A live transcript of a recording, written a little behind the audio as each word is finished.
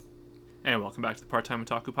And welcome back to the Part-Time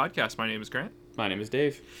Otaku Podcast. My name is Grant. My name is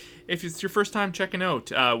Dave. If it's your first time checking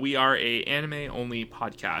out, we are a anime-only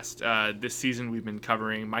podcast. This season we've been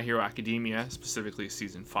covering My Hero Academia, specifically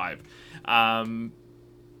Season 5.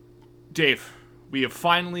 Dave, we have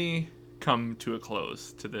finally come to a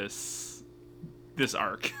close to this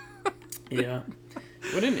arc. Yeah.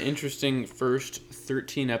 What an interesting first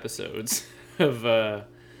 13 episodes of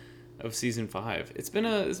Season 5. It's been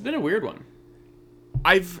a weird one.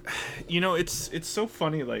 It's so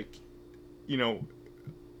funny, like, a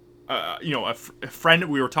friend,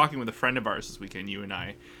 we were talking with a friend of ours this weekend, you and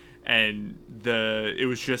I, and it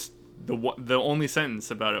was just the only sentence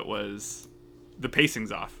about it was the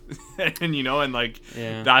pacing's off.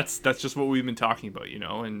 And that's just what we've been talking about,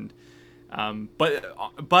 and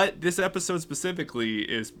but this episode specifically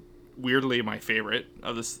is weirdly my favorite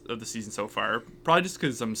of the season so far, probably just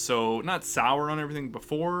because I'm so not sour on everything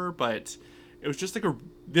before, but it was just like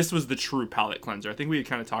this was the true palate cleanser. I think we had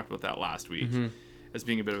kind of talked about that last week as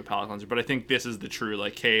being a bit of a palate cleanser, but I think this is the true,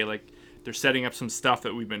 like, hey, like, they're setting up some stuff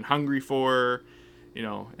that we've been hungry for,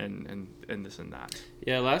 and this and that.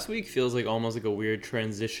 Yeah, last week feels like almost like a weird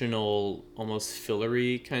transitional, almost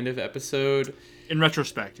fillery kind of episode. In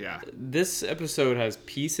retrospect, yeah. This episode has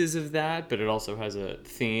pieces of that, but it also has a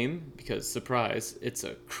theme because, surprise, it's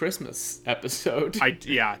a Christmas episode.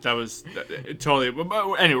 That was totally...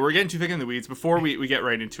 Anyway, we're getting too thick in the weeds. Before we get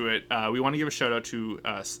right into it, we want to give a shout out to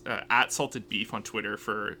at Salted Beef on Twitter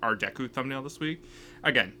for our Deku thumbnail this week.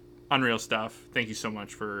 Again, unreal stuff. Thank you so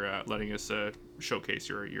much for letting us showcase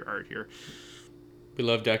your art here. We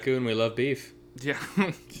love Deku and we love beef. Yeah,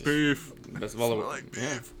 beef. That's all like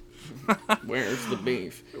beef. Where's the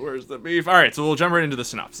beef? Where's the beef? All right, so we'll jump right into the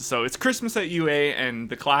synopsis. So it's Christmas at UA, and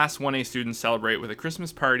the Class 1A students celebrate with a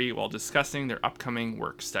Christmas party while discussing their upcoming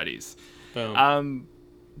work studies. Boom.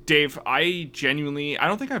 Dave, I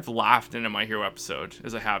don't think I've laughed in a My Hero episode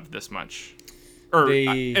as I have this much.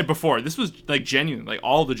 Before. This was, like, genuine. Like,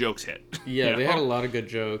 all the jokes hit. Yeah, they had a lot of good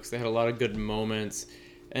jokes. They had a lot of good moments.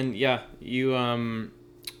 And, yeah, you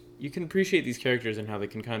can appreciate these characters and how they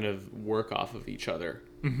can kind of work off of each other.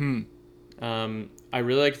 Mm-hmm. I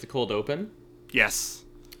really liked the cold open. Yes.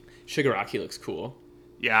 Shigaraki looks cool.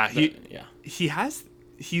 Yeah, he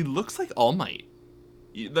looks like All Might.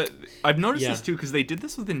 I've noticed this too, because they did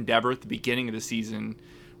this with Endeavor at the beginning of the season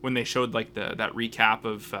when they showed, like, that recap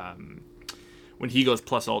of when he goes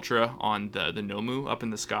plus ultra on the Nomu up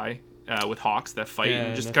in the sky with Hawks, that fight,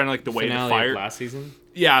 and just kind of like the way the fire last season.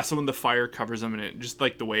 Yeah, so when the fire covers him, and it just,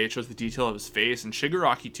 like, the way it shows the detail of his face, and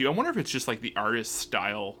Shigaraki too. I wonder if it's just, like, the artist's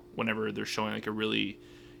style whenever they're showing, like, a really,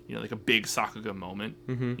 like a big Sakuga moment.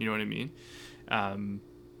 Mm-hmm. You know what I mean?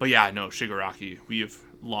 But yeah, no, Shigaraki, we have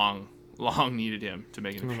long needed him to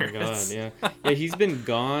make an appearance. Oh my god, yeah. He's been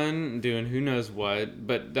gone doing who knows what,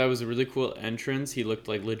 but that was a really cool entrance. He looked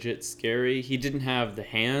like legit scary. He didn't have the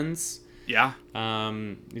hands. Yeah.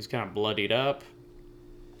 He was kind of bloodied up.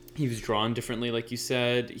 He was drawn differently, like you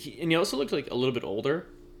said. He also looked like a little bit older.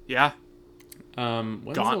 Yeah.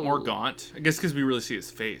 More gaunt. I guess because we really see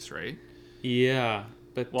his face, right? Yeah,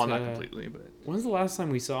 but not completely. But when's the last time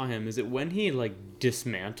we saw him? Is it when he, like,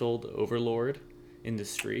 dismantled Overlord in the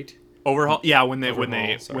street? Overhaul. Yeah, when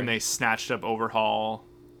they snatched up Overhaul.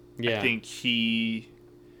 Yeah. I think he.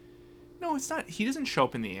 No, it's not. He doesn't show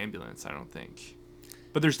up in the ambulance, I don't think.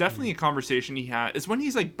 But there's definitely a conversation he had. It's when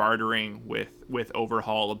he's, like, bartering with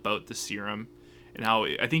Overhaul about the serum, and how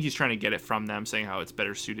I think he's trying to get it from them, saying how it's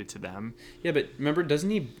better suited to them. Yeah, but remember, doesn't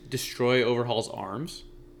he destroy Overhaul's arms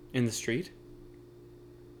in the street?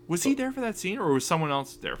 Was he there for that scene, or was someone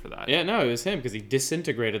else there for that? Yeah, no, it was him, because he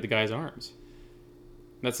disintegrated the guy's arms.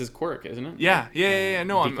 That's his quirk, isn't it? Yeah.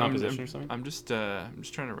 No, decomposition or something. I'm just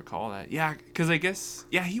trying to recall that. Yeah, because I guess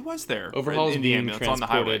he was there. Overhaul's in the being ambulance on the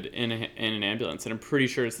highway transported in an ambulance, and I'm pretty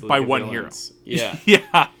sure it's the by League of one Villains. hero. Yeah,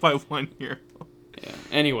 yeah, by one hero. Yeah.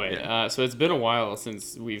 Anyway, so it's been a while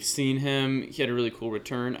since we've seen him. He had a really cool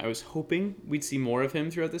return. I was hoping we'd see more of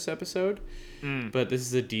him throughout this episode, but this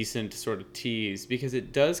is a decent sort of tease because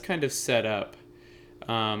it does kind of set up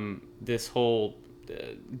this whole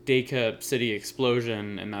Deka City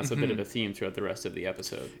explosion, and that's a bit of a theme throughout the rest of the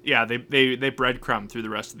episode. Yeah, they breadcrumb through the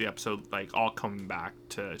rest of the episode, like, all coming back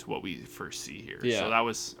to what we first see here. Yeah. So that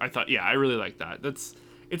was, I thought, I really like that.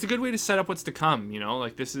 It's a good way to set up what's to come,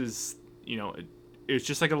 like, this is, it's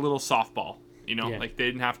just like a little softball, like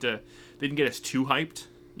they didn't get us too hyped,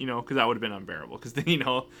 because that would have been unbearable, because it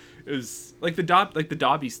was like the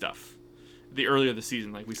Dobby stuff, the earlier the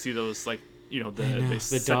season, like we see those, like, they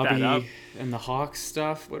set Dobby that up. And the Hawks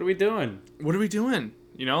stuff. What are we doing?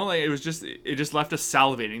 Like, it just left us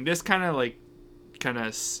salivating. This kind of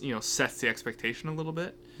sets the expectation a little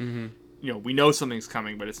bit. Mm-hmm. we know something's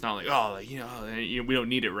coming, but it's not like, oh, like, we don't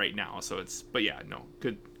need it right now. So but yeah, no,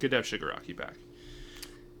 good to have Shigaraki back.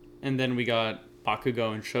 And then we got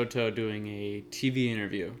Bakugo and Shoto doing a TV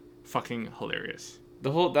interview. Fucking hilarious.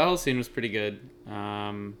 That whole scene was pretty good.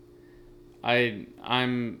 I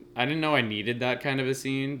didn't know I needed that kind of a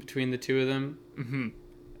scene between the two of them. Mm-hmm.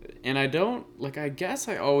 And I guess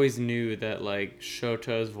I always knew that, like,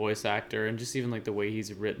 Shoto's voice actor and just even, like, the way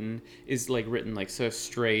he's written is, like, written, like, so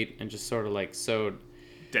straight and just sort of, like, so...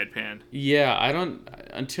 Deadpan. Yeah,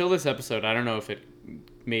 until this episode, I don't know if it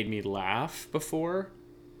made me laugh before.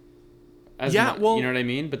 Well... You know what I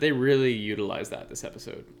mean? But they really utilized that this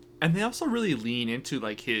episode. And they also really lean into,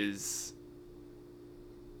 like, his...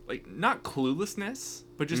 like, not cluelessness,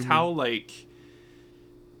 but just how, like...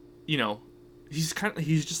 he's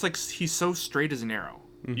just like, he's so straight as an arrow.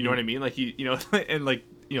 Mm-hmm. You know what I mean? Like, and like,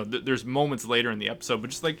 there's moments later in the episode, but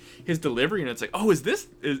just like his delivery, and it's like, oh,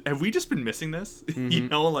 have we just been missing this?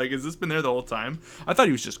 Mm-hmm. Like, has this been there the whole time? I thought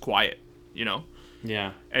he was just quiet,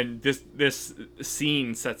 Yeah. And this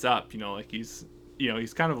scene sets up, like he's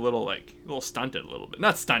kind of a little stunted a little bit.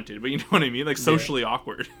 Not stunted, but you know what I mean? Like socially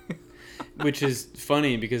awkward. Which is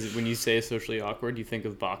funny because when you say socially awkward, you think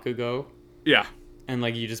of Bakugo. Yeah. And,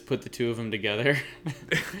 like, you just put the two of them together.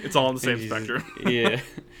 It's all on the same spectrum. Yeah.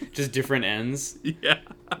 Just different ends. Yeah.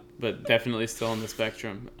 But definitely still on the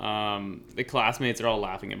spectrum. The classmates are all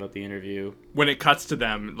laughing about the interview. When it cuts to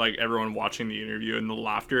them, like, everyone watching the interview and the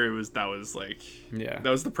laughter, that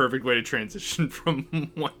was the perfect way to transition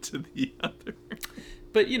from one to the other.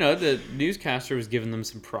 But, the newscaster was giving them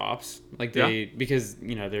some props. Like, because,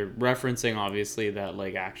 they're referencing, obviously, that,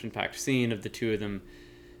 like, action-packed scene of the two of them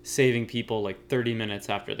saving people like 30 minutes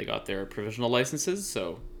after they got their provisional licenses.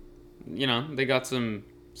 So, they got some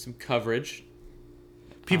coverage.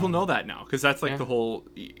 People know that now, because that's like the whole,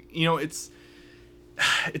 it's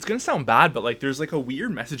going to sound bad, but like there's like a weird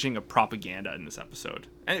messaging of propaganda in this episode.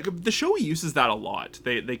 And the show uses that a lot.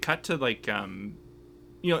 They cut to like,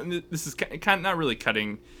 this is kind of not really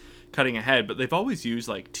cutting ahead, but they've always used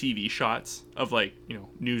like TV shots of like,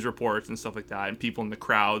 news reports and stuff like that, and people in the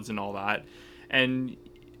crowds and all that. And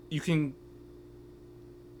you can,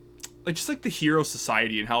 like, just like the hero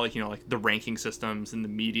society and how, like, like the ranking systems and the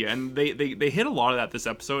media, and they hit a lot of that this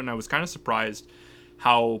episode, and I was kind of surprised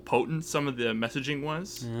how potent some of the messaging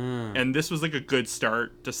was. And this was like a good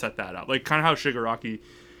start to set that up, like kind of how Shigaraki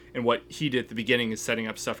and what he did at the beginning is setting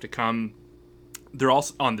up stuff to come. They're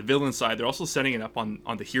also on the villain side, they're also setting it up on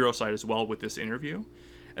the hero side as well with this interview.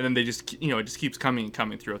 And then they just, it just keeps coming and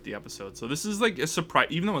coming throughout the episode. So this is like a surprise,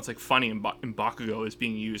 even though it's like funny and Bakugo is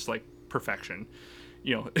being used like perfection.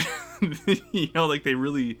 Like they're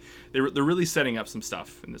really setting up some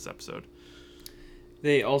stuff in this episode.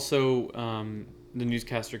 They also, the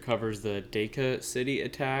newscaster covers the Deka City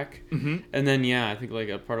attack. Mm-hmm. And then, I think like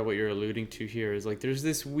a part of what you're alluding to here is like there's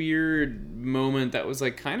this weird moment that was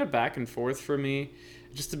like kind of back and forth for me,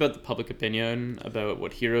 just about the public opinion about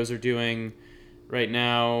what heroes are doing right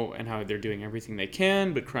now and how they're doing everything they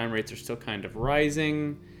can, but crime rates are still kind of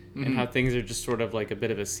rising, and how things are just sort of like a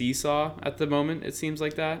bit of a seesaw at the moment. It seems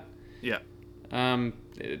like that. Yeah. I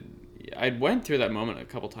went through that moment a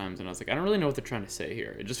couple times, and I was like, I don't really know what they're trying to say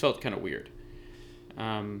here. It just felt kind of weird.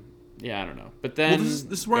 I don't know. But then this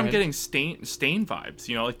is where I'm getting stain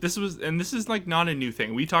vibes. Like this is like not a new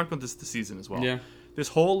thing. We talked about this season as well. Yeah. This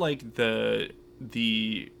whole like the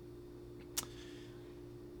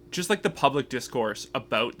just like the public discourse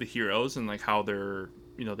about the heroes and like how they're,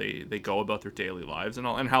 they go about their daily lives and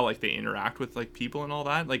all, and how like they interact with like people and all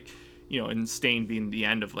that, like, and Stain being the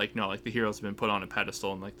end of like, no, like the heroes have been put on a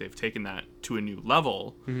pedestal and like they've taken that to a new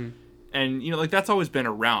level. Mm-hmm. And like that's always been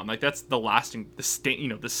around, like that's the lasting, the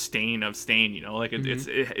stain, the stain of Stain, like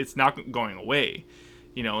it's not going away.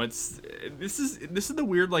 This is the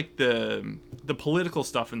weird, like the political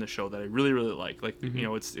stuff in the show that I really like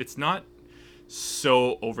it's not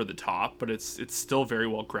so over the top, but it's still very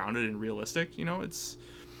well grounded and realistic.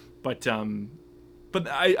 But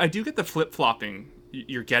I do get the flip-flopping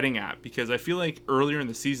you're getting at, because I feel like earlier in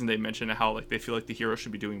the season they mentioned how like they feel like the hero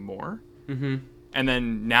should be doing more, and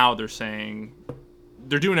then now they're saying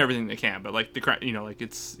they're doing everything they can, but like like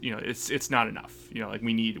it's not enough. Like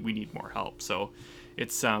we need more help. So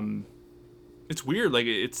it's weird. Like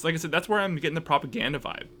it's like I said, that's where I'm getting the propaganda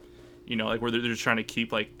vibe. Like where they're just trying to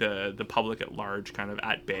keep like the public at large kind of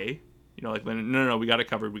at bay. Like no, we got it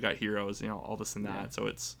covered. We got heroes. All this and that. Yeah. So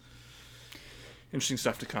it's interesting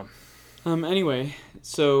stuff to come. Anyway,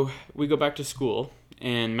 so we go back to school,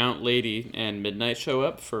 and Mount Lady and Midnight show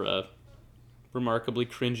up for a remarkably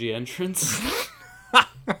cringy entrance.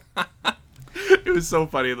 It It was so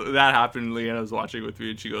funny that happened. Leanna was watching with me,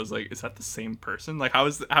 and she goes like, "Is that the same person? Like, how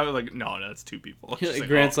like no, that's two people." She's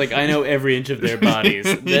Grant's like, I know every inch of their bodies.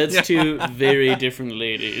 That's Yeah. two very different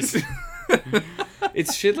ladies.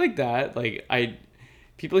 It's shit like that. Like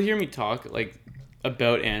people hear me talk like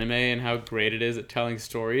about anime and how great it is at telling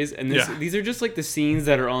stories, and these are just like the scenes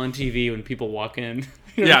that are on TV when people walk in.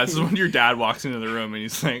 Yeah, this is when your dad walks into the room and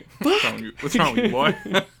he's like, "What's wrong with you, boy?"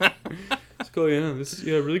 It's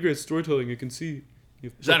like, really great storytelling. You can see.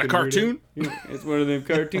 Is that a cartoon? It's one of them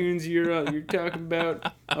cartoons you're talking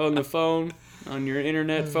about on the phone, on your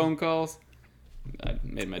internet phone calls. I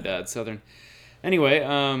made my dad Southern. Anyway,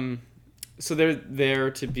 so they're there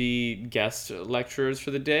to be guest lecturers for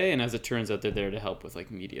the day, and as it turns out, they're there to help with like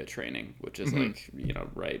media training, which is like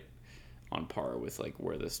right on par with like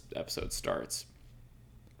where this episode starts.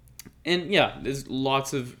 And yeah, there's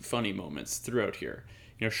lots of funny moments throughout here.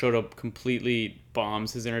 Shoto completely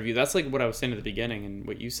bombs his interview. That's like what I was saying at the beginning and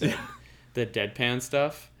what you said, the deadpan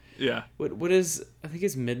stuff. Yeah. What is, I think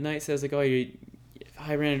it's Midnight says like, if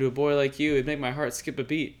I ran into a boy like you, it'd make my heart skip a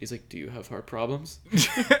beat. He's like, do you have heart problems?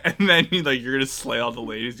 And then you're going to slay all the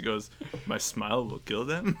ladies. He goes, my smile will kill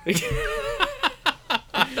them.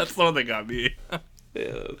 That's the one that got me.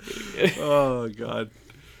 Yeah, oh, God.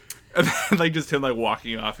 And then, like, just him, like,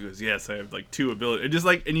 walking off. He goes, yes, I have, like, 2 abilities. And just,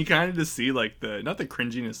 like, and you kind of just see, like, not the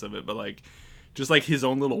cringiness of it, but, like, just, like, his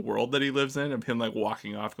own little world that he lives in of him, like,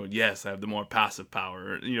 walking off going, yes, I have the more passive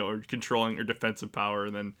power, or controlling or defensive power.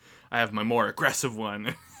 And then I have my more aggressive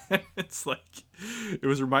one. It's, like, it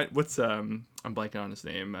was what's, I'm blanking on his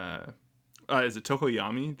name. Is it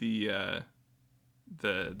Tokoyami?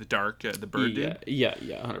 The dark, the bird dude? Yeah,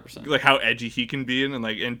 100%. Like how edgy he can be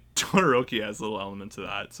and Todoroki has little elements of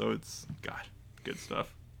that, so it's good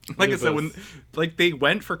stuff. Like I said, when like they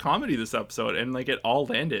went for comedy this episode and like it all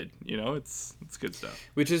landed, it's good stuff.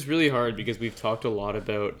 Which is really hard because we've talked a lot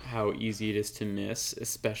about how easy it is to miss,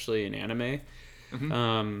 especially in anime.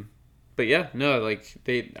 Mm-hmm. But yeah, no, like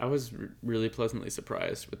I was really pleasantly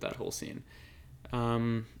surprised with that whole scene.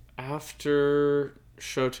 After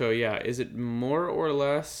Shoto, yeah, is it more or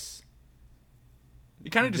less?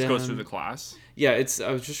 It kind of just goes through the class. Yeah,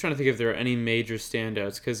 I was just trying to think if there are any major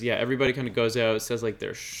standouts because yeah, everybody kind of goes out, says like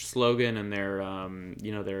their slogan and their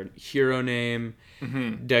their hero name.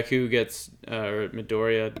 Mm-hmm. Deku gets or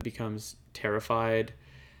Midoriya becomes terrified.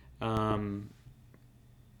 So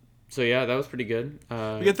yeah, that was pretty good.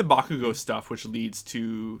 We get the Bakugo stuff, which leads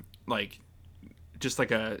to like just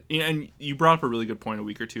like and you brought up a really good point a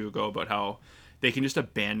week or two ago about how they can just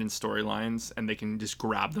abandon storylines and they can just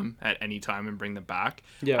grab them at any time and bring them back.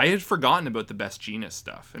 Yeah. I had forgotten about the Best Jeanist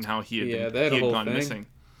stuff and how he had gone missing.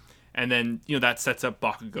 And then, that sets up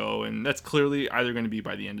Bakugo, and that's clearly either going to be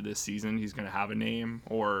by the end of this season, he's going to have a name,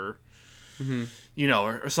 or,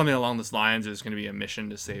 or something along those lines. There's going to be a mission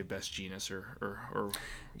to save Best Jeanist or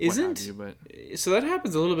what have you. But so that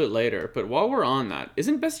happens a little bit later, but while we're on that,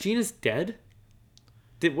 isn't Best Jeanist dead?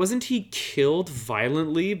 Wasn't he killed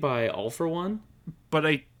violently by All For One? But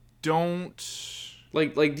I don't...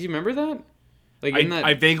 Like, do you remember that? Like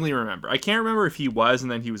I vaguely remember. I can't remember if he was, and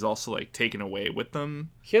then he was also, like, taken away with them.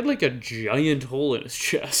 He had, like, a giant hole in his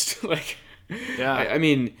chest. Like, yeah. I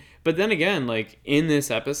mean, but then again, like, in this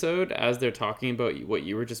episode, as they're talking about what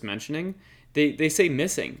you were just mentioning, they say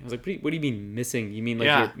missing. I was like, what do you mean missing? You mean, like,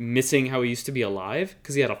 you're missing how he used to be alive?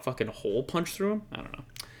 Because he had a fucking hole punched through him? I don't know.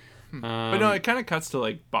 But no, it kind of cuts to,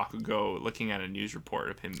 like, Bakugo looking at a news report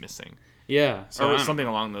of him missing. Yeah. Or something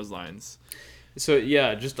along those lines. So,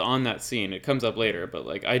 yeah, just on that scene, it comes up later, but,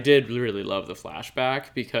 like, I did really love the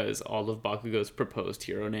flashback because all of Bakugo's proposed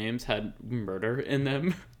hero names had murder in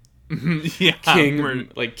them. Yeah. King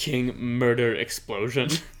Murder Explosion.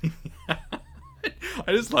 I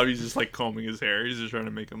just love he's just, like, combing his hair. He's just trying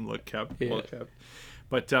to make him look well kept.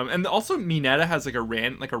 But, and also Mineta has, like, a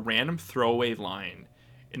random throwaway line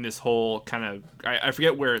in this whole kind of, I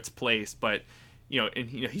forget where it's placed, but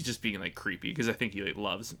he's just being like creepy because I think he like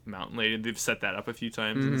loves Mountain Lady. They've set that up a few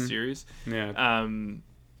times in the series. Yeah.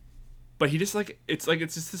 But he just like it's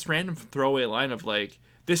just this random throwaway line of like,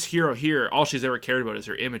 this hero here, all she's ever cared about is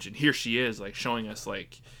her image, and here she is like showing us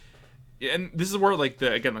like, and this is where like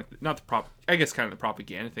not the I guess kind of the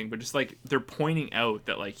propaganda thing, but just like they're pointing out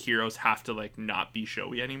that like heroes have to like not be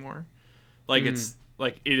showy anymore. Like it's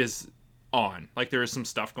like it is on. Like there is some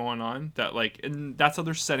stuff going on that like, and that's how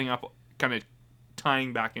they're setting up, kind of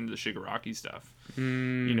tying back into the Shigaraki stuff.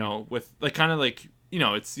 With like kind of like,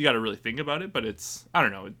 it's, you got to really think about it, but it's, I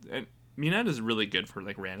don't know. And Mineta is really good for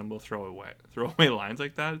like random throwaway lines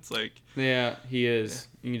like that. It's like, yeah, he is.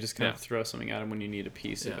 Yeah. You can just kind of throw something at him when you need a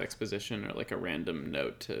piece of exposition or like a random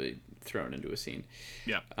note to throw it into a scene.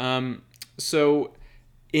 Yeah. So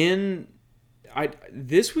in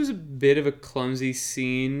this was a bit of a clumsy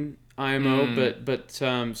scene, IMO, but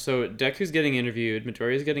so Deku's getting interviewed,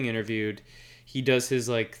 Midoriya's getting interviewed. He does his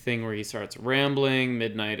like thing where he starts rambling.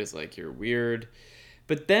 Midnight is like, "You're weird."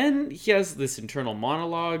 But then he has this internal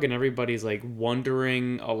monologue, and everybody's like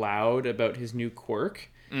wondering aloud about his new quirk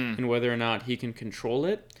and whether or not he can control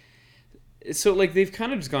it. So like they've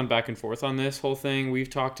kind of just gone back and forth on this whole thing. We've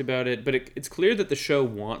talked about it, but it's clear that the show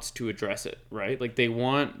wants to address it, right? Like they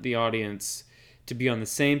want the audience to be on the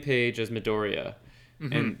same page as Midoriya.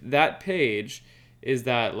 And that page is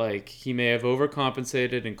that like he may have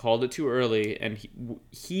overcompensated and called it too early, and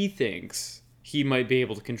he thinks he might be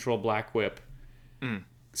able to control Black Whip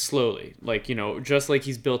slowly, like, you know, just like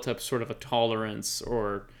he's built up sort of a tolerance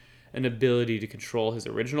or an ability to control his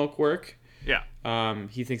original quirk.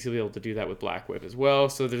 He thinks he'll be able to do that with Black Whip as well.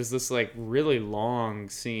 So there's this like really long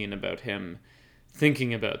scene about him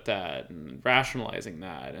thinking about that and rationalizing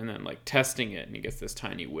that, and then like testing it, and he gets this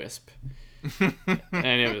tiny wisp.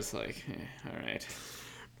 And it was like, all right.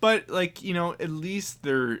 But like, you know, at least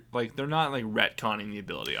they're not like retconning the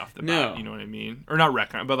ability off the bat. You know what I mean? Or not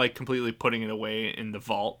retconning, but like completely putting it away in the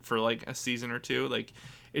vault for like a season or two. Like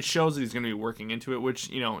it shows that he's going to be working into it, which,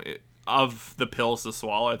 you know, of the pills to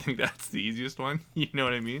swallow, I think that's the easiest one. You know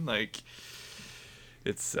what I mean? Like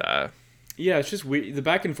it's yeah, it's just weird. The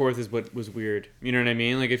back and forth is what was weird. You know what I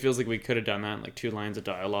mean? Like it feels like we could have done that in like 2 lines of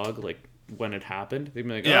dialogue, like when it happened. They'd be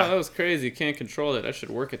like, "Oh, that was crazy. You can't control it. I should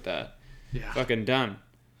work at that." Yeah. Fucking done.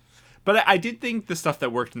 But I did think the stuff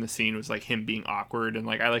that worked in the scene was like him being awkward, and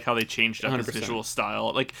like I like how they changed up 100%. His visual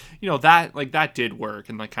style. Like, you know, that did work,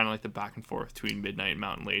 and like kind of like the back and forth between Midnight and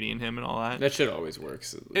Mountain Lady and him and all that. That shit always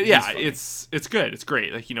works. It's good. It's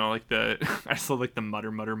great. Like, you know, like I still like the mutter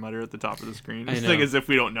at the top of the screen. It's like as if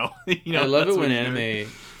we don't know. You know, I love it when anime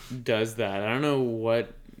does that. I don't know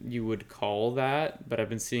what you would call that, but I've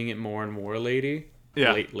been seeing it more and more lately.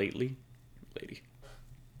 Lately.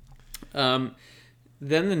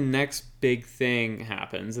 Then the next big thing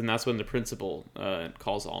happens, and that's when the principal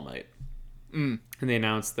calls All Might. And they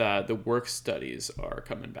announce that the work studies are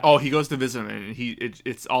coming back. Oh, he goes to visit him, and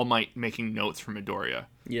it's All Might making notes for Midoriya.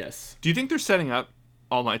 Yes. Do you think they're setting up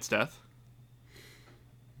All Might's death?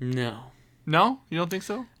 No. No? You don't think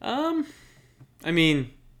so? I mean,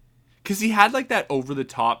 because he had like that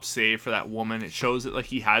over-the-top save for that woman. It shows that like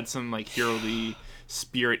he had some like Hiro Lee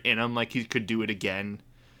spirit in him, like he could do it again.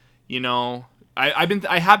 You know? I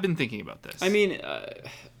have been thinking about this. I mean,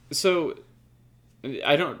 so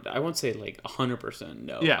I won't say like 100%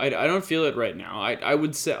 no. Yeah. I don't feel it right now.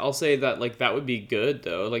 I'll say that like that would be good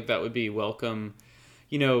though. Like that would be welcome.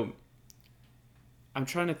 You know, I'm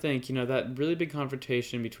trying to think, you know, that really big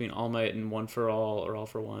confrontation between All Might and One for All or All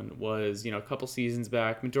for One was, you know, a couple seasons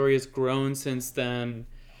back. Midoriya's grown since then.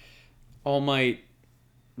 All Might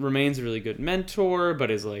remains a really good mentor, but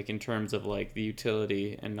is like in terms of like the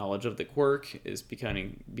utility and knowledge of the quirk is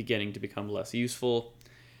beginning to become less useful.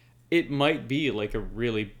 It might be like a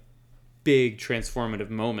really big transformative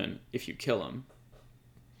moment if you kill him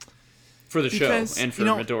for the show and for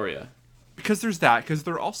Midoriya. Because there's that. Because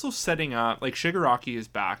they're also setting up like Shigaraki is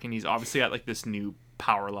back, and he's obviously at like this new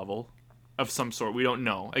power level of some sort. We don't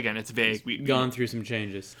know. Again, it's vague. We've gone through some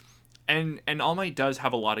changes. And All Might does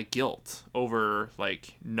have a lot of guilt over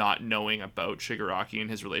like not knowing about Shigaraki and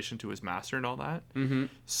his relation to his master and all that. Mm-hmm.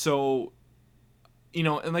 So, you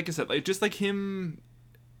know, and like I said, like just like him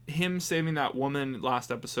saving that woman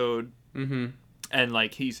last episode, and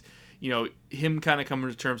like he's, you know, him kind of coming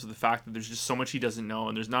to terms with the fact that there's just so much he doesn't know,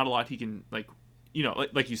 and there's not a lot he can like, you know,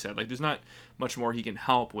 like you said, like there's not much more he can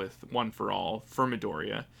help with One for All for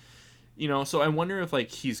Midoriya, you know. So I wonder if like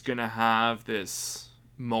he's gonna have this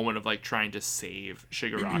moment of like trying to save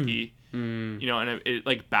Shigaraki, you know, and it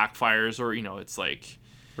like backfires, or you know, it's like,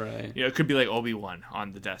 right, you know, it could be like Obi-Wan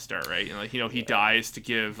on the Death Star, right? And like, you know, he dies to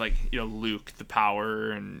give like, you know, Luke the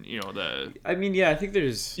power, and you know I mean, yeah, I think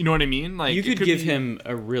there's, you know what I mean, like you could give him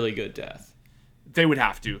a really good death. They would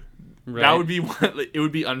have to. Right. That would be it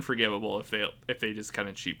would be unforgivable if they just kind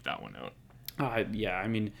of cheaped that one out. Yeah, I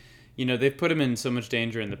mean, you know, they've put him in so much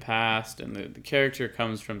danger in the past, and the character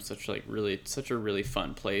comes from such a really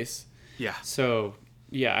fun place. Yeah. So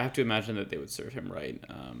yeah, I have to imagine that they would serve him right.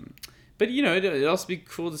 But you know, it'd also be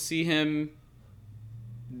cool to see him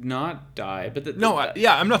not die. But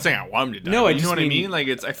I'm not saying I want him to die. No, you know what I mean. Like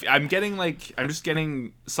I'm just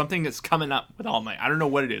getting something that's coming up with All Might. I don't know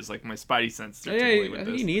what it is. Like my spidey sense. I think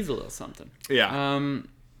he needs a little something. Yeah.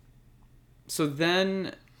 So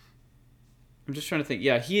then, I'm just trying to think.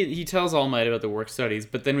 Yeah, he tells All Might about the work studies,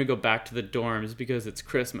 but then we go back to the dorms because it's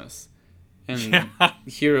Christmas, And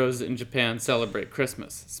heroes in Japan celebrate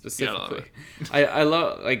Christmas specifically. I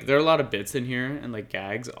love, like, there are a lot of bits in here and like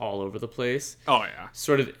gags all over the place. Oh yeah.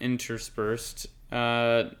 Sort of interspersed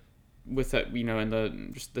with that, you know, in the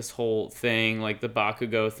just this whole thing, like the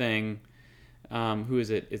Bakugo thing. Who is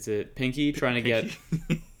it? Is it Pinky trying to get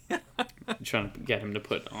him to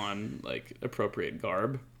put on like appropriate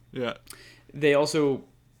garb? Yeah. They also,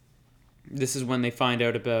 this is when they find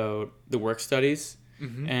out about the work studies.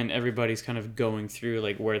 Mm-hmm. And everybody's kind of going through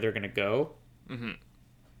like where they're gonna go. Mm-hmm.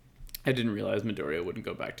 I didn't realize Midoriya wouldn't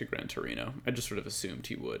go back to Gran Torino. I just sort of assumed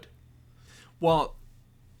he would. Well,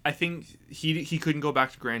 I think he couldn't go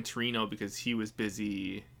back to Gran Torino because he was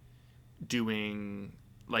busy doing,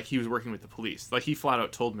 like, he was working with the police. Like, he flat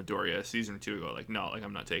out told Midoriya a season or two ago, like, no, like,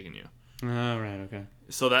 I'm not taking you. Oh, right, okay.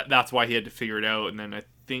 So that's why he had to figure it out. And then I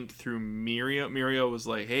think through Mirio was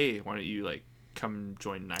like, hey, why don't you like come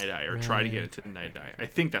join Night Eye or try to get into Night Eye. I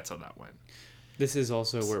think that's how that went. This is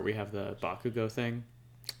also where we have the Bakugo thing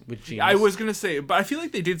with Genos. I was gonna say, but I feel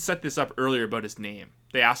like they did set this up earlier about his name.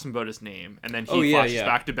 They asked him about his name, and then he flashes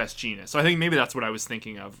back to Best Jeanist. So I think maybe that's what I was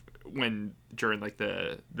thinking of during like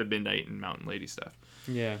the Midnight and Mountain Lady stuff.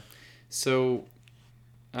 Yeah. So,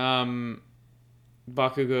 Bakugo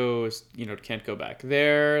is, can't go back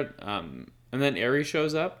there. And then Eri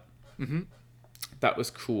shows up. Mm-hmm. That was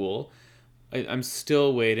cool. I'm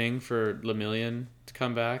still waiting for Lemillion to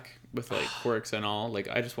come back with like quirks and all. Like,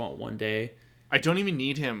 I just want one day. I don't even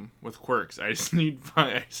need him with quirks. I just need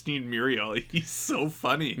Muriel. He's so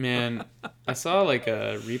funny. Man, I saw like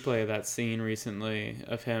a replay of that scene recently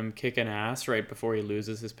of him kicking ass right before he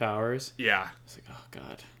loses his powers. Yeah. I was like, oh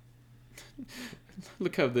god,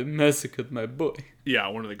 look how they massacred my boy. Yeah,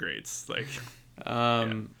 one of the greats. Like,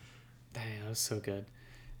 that was so good.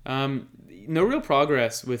 No real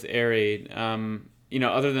progress with Eri.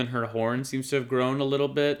 Other than her horn seems to have grown a little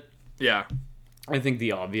bit. Yeah. I think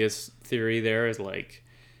the obvious theory there is like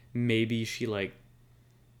maybe she like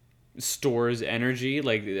stores energy,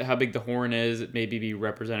 like how big the horn is, maybe be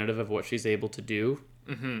representative of what she's able to do.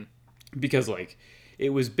 Mm-hmm. Because like it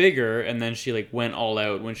was bigger, and then she like went all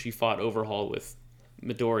out when she fought Overhaul with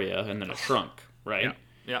Midoriya, and then it shrunk, right? Yeah.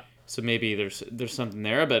 Yeah. So maybe there's something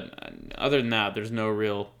there, but other than that, there's no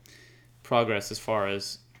real progress as far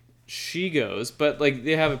as she goes. But like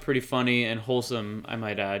they have a pretty funny and wholesome, I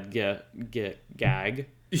might add, gag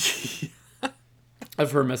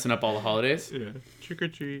of her messing up all the holidays. Yeah, trick or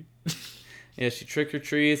treat. Yeah, she trick or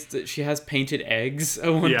treats. She has painted eggs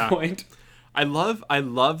at one point. I love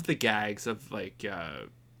the gags of like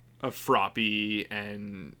of Froppy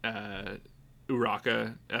and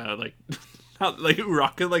Uraka like. Like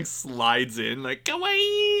Uraka like slides in like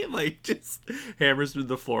kawaii, like just hammers through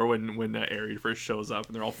the floor when Eri first shows up,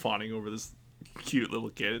 and they're all fawning over this cute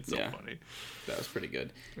little kid. It's so funny. That was pretty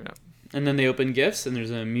good. Yeah. And then they open gifts, and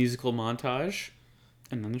there's a musical montage,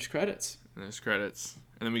 and then there's credits.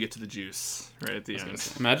 And then we get to the juice right at the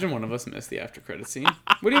end. Imagine one of us missed the after credit scene.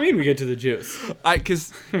 What do you mean we get to the juice?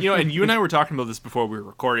 Because and you and I were talking about this before we were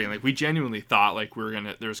recording. Like we genuinely thought like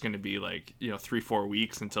there's gonna be like 3-4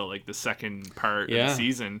 weeks until like the second part of the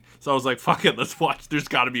season. So I was like, fuck it, let's watch. There's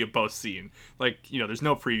got to be a post scene. Like there's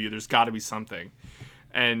no preview. There's got to be something.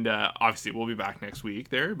 And obviously we'll be back next week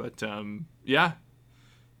there. But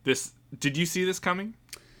did you see this coming?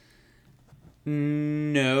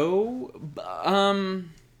 No.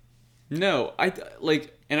 No. I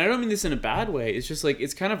like, and I don't mean this in a bad way. It's just like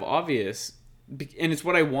it's kind of obvious, and it's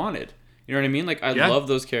what I wanted. You know what I mean? Like I love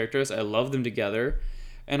those characters. I love them together,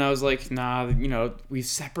 and I was like, nah. We've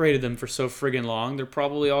separated them for so friggin' long. They're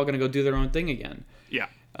probably all gonna go do their own thing again. Yeah.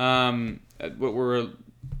 What we're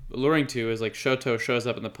alluring to is like Shoto shows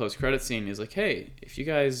up in the post-credit scene. He's like, hey, if you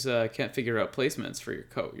guys can't figure out placements for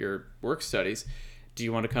your work studies, do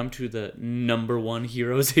you want to come to the #1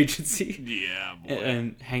 Heroes Agency? Yeah, boy.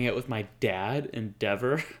 And hang out with my dad,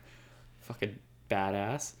 Endeavor? Fucking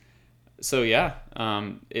badass. So yeah,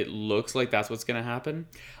 it looks like that's what's going to happen.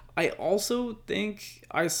 I also think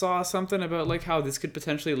I saw something about like how this could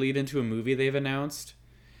potentially lead into a movie they've announced.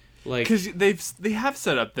 Like, because they have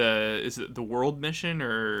set up is it the World Mission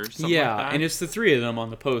or something like that? And it's the 3 of them on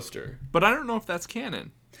the poster. But I don't know if that's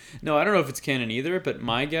canon. No, I don't know if it's canon either, but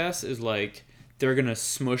my guess is like they're gonna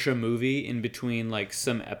smush a movie in between like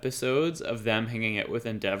some episodes of them hanging out with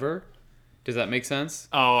Endeavor. Does that make sense?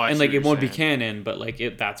 Oh, I see. And like what it won't you're be saying. canon, but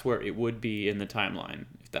like that's where it would be in the timeline,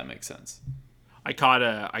 if that makes sense. I caught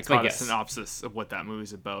a synopsis of what that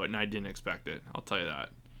movie's about, and I didn't expect it. I'll tell you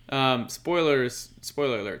that. Spoiler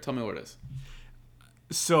alert. Tell me what it is.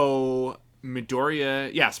 So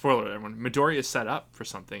Midoriya, spoiler alert, everyone. Midoriya is set up for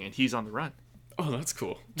something, and he's on the run. Oh, that's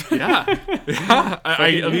cool. Yeah, yeah.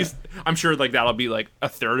 At least I'm sure like that'll be like a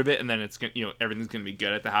third of it, and then it's gonna, everything's gonna be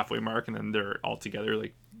good at the halfway mark, and then they're all together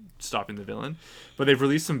like stopping the villain. But they've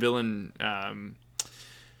released some villain,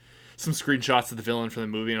 some screenshots of the villain from the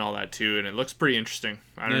movie and all that too, and it looks pretty interesting.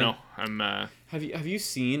 I don't know. Have you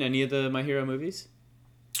seen any of the My Hero movies?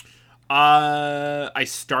 I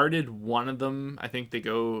started one of them. I think they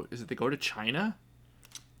go to China?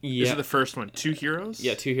 Yeah. Is it the first one? Two Heroes?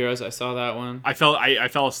 Yeah, Two Heroes. I saw that one. I fell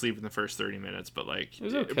asleep in the first 30 minutes, but like it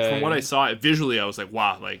was okay. From what I saw visually, I was like,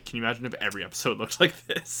 wow, like can you imagine if every episode looked like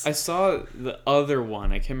this? I saw the other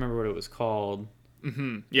one. I can't remember what it was called.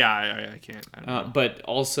 Mm-hmm. Yeah, I can't. I don't know. But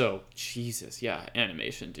also, Jesus, yeah,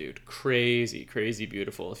 animation, dude. Crazy, crazy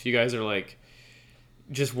beautiful. If you guys are like,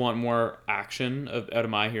 just want more action out of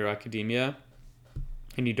My Hero Academia,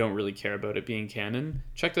 and you don't really care about it being canon,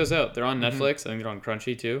 check those out. They're on Netflix. I think they're on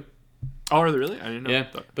Crunchy too. Oh, are they really? I didn't know. Yeah,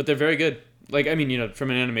 but they're very good. Like, I mean,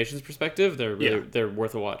 from an animations perspective, they're really, they're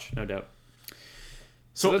worth a watch, no doubt.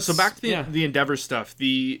 So back to the Endeavor stuff.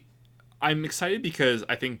 I'm excited because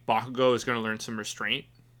I think Bakugo is going to learn some restraint,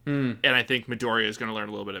 and I think Midoriya is going to learn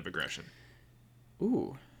a little bit of aggression.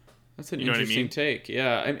 Ooh, that's an interesting take.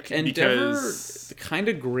 Yeah, Endeavor's kind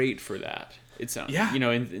of great for that. It sounds. Yeah.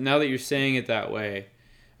 And now that you're saying it that way,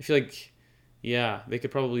 I feel like, yeah, they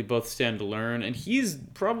could probably both stand to learn, and he's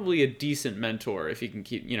probably a decent mentor if he can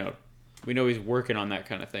keep. We know he's working on that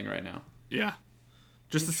kind of thing right now. Yeah,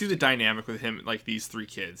 just to see the dynamic with him, like these three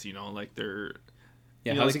kids, like they're.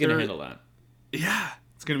 Yeah, how's he gonna handle that? Yeah,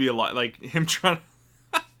 it's gonna be a lot. Like him trying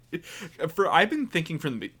to. I've been thinking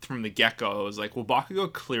from the get-go, I was like, well,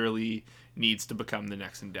 Bakugo clearly needs to become the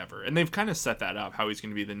next Endeavor, and they've kind of set that up, how he's going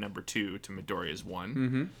to be the number 2 to Midoriya's 1.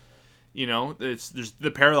 Mm-hmm. There's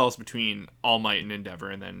the parallels between All Might and Endeavor,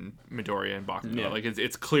 and then Midoriya and Bakugo. Yeah. Like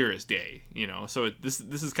it's clear as day. So this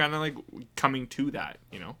is kind of like coming to that.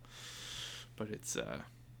 But it's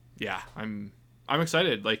yeah, I'm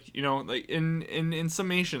excited. Like like in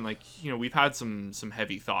summation, like we've had some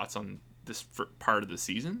heavy thoughts on this part of the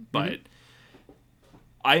season, but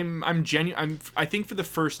I'm genuine. I think for the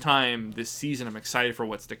first time this season, I'm excited for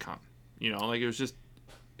what's to come. Like it was just.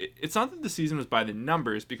 It's not that the season was by the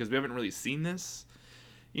numbers because we haven't really seen this.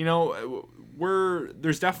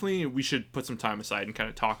 There's definitely, we should put some time aside and kind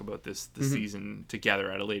of talk about this season together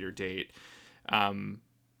at a later date.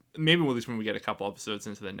 Maybe at least when we get a couple episodes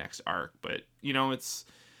into the next arc. But that's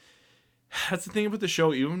the thing about the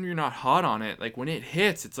show. Even when you're not hot on it, like when it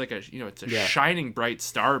hits, it's like it's a shining bright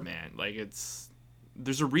star, man. Like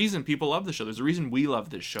there's a reason people love the show. There's a reason we love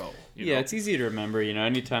this show. Yeah, it's easy to remember.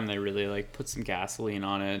 Anytime they really like put some gasoline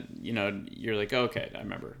on it, you're like, oh, okay, I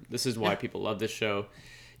remember. This is why people love this show.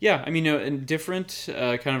 Yeah, I mean, a different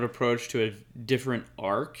kind of approach to a different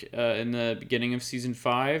arc in the beginning of season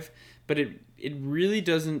 5, but it really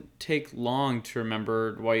doesn't take long to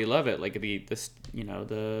remember why you love it. Like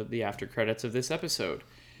the after credits of this episode.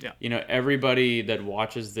 Yeah. Everybody that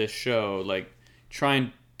watches this show, like, try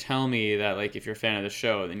and tell me that, like, if you're a fan of the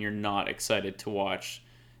show, then you're not excited to watch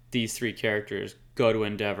these 3 characters go to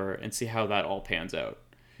Endeavor and see how that all pans out.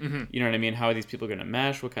 Mm-hmm. You know what I mean? How are these people going to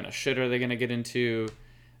mesh? What kind of shit are they going to get into?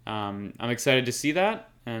 I'm excited to see that.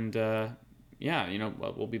 And,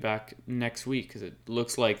 we'll be back next week because it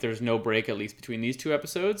looks like there's no break, at least between these 2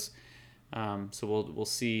 episodes. So we'll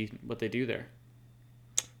see what they do there.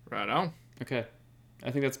 Right on. Okay. I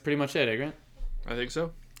think that's pretty much it, eh, Grant? I think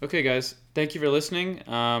so. Okay, guys, thank you for listening.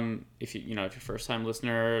 If you're a first-time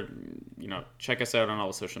listener, check us out on all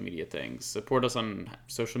the social media things. Support us on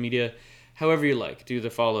social media, however you like. Do the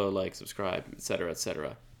follow, like, subscribe, etc.,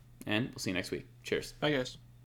 etc. And we'll see you next week. Cheers. Bye, guys.